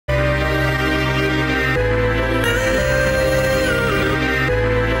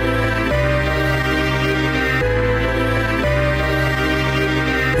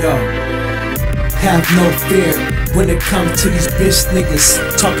Have no fear when it comes to these bitch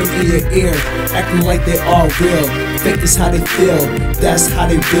niggas talking in your ear, acting like they all real. Fake is how they feel, that's how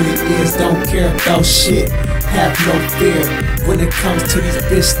they really is. Don't care about shit. Have no fear when it comes to these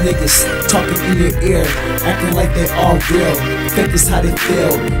bitch niggas talking in your ear, acting like they all real. Fake is how they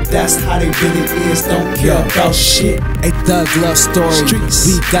feel, that's how they really is. Don't care about shit. A thug love story, streets.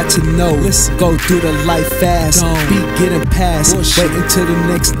 We got to know. Listen. Go through the life fast, be getting past. Wait until the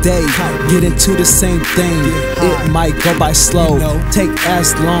next day, get into the same thing. It might go by slow, take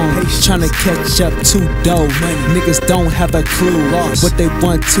as long. Trying to catch up to dough. Niggas don't have a clue what they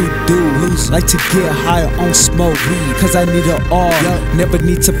want to do. Like to get high on smoke, cause I need it all, never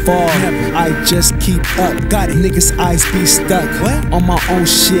need to fall. I just keep up, niggas eyes be stuck on my own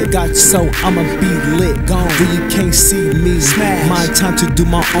shit, so I'ma be lit. Where you can't see me, my time to do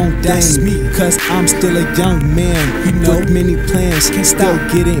my own thing, cause I'm still a young man with many plans, still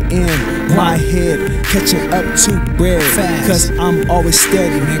getting in my head, catching up to bread, cause I'm always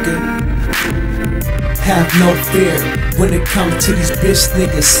steady, nigga. Have no fear when it comes to these bitch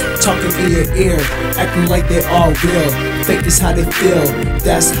niggas talking in your ear, acting like they all real. Fake is how they feel,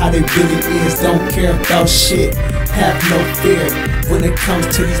 that's how they really is. Don't care about shit. Have no fear when it comes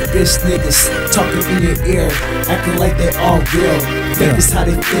to these bitch niggas talking in your ear, acting like they all real. Fake is how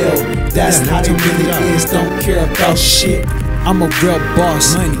they feel, that's how they really is. Don't care about shit. I'm a real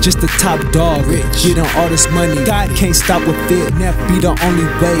boss, just a top dog, getting all this money, can't stop with it, be the only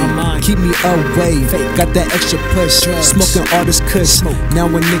way, keep me away, got that extra push, smoking all this kush, now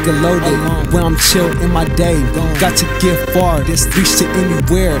a nigga loaded, when I'm chill in my day, got to get far, reach to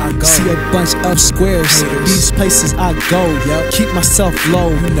anywhere, see a bunch of squares, these places I go, keep myself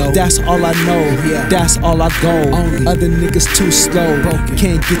low, that's all I know, that's all I go, other niggas too slow,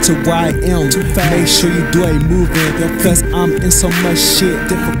 can't get to where I am, make sure you do a movement, cause I'm in so much shit,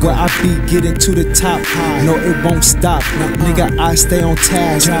 where I be getting to the top. No, it won't stop, nigga. I stay on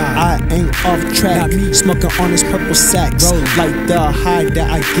task. I ain't off track. Smoking on this purple sax, like the high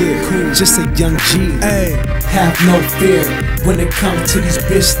that I get. Just a young G. Have no fear when it comes to these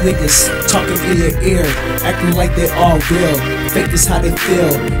bitch niggas talking in your ear, acting like they all real. Fake is how they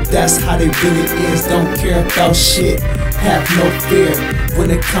feel, that's how they really is. Don't care about shit. Have no fear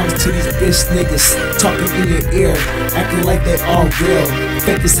when it comes to these bitch niggas talking in your ear, acting like they all real.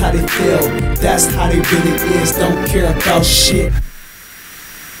 Fake is how they feel, that's how they really is. Don't care about shit.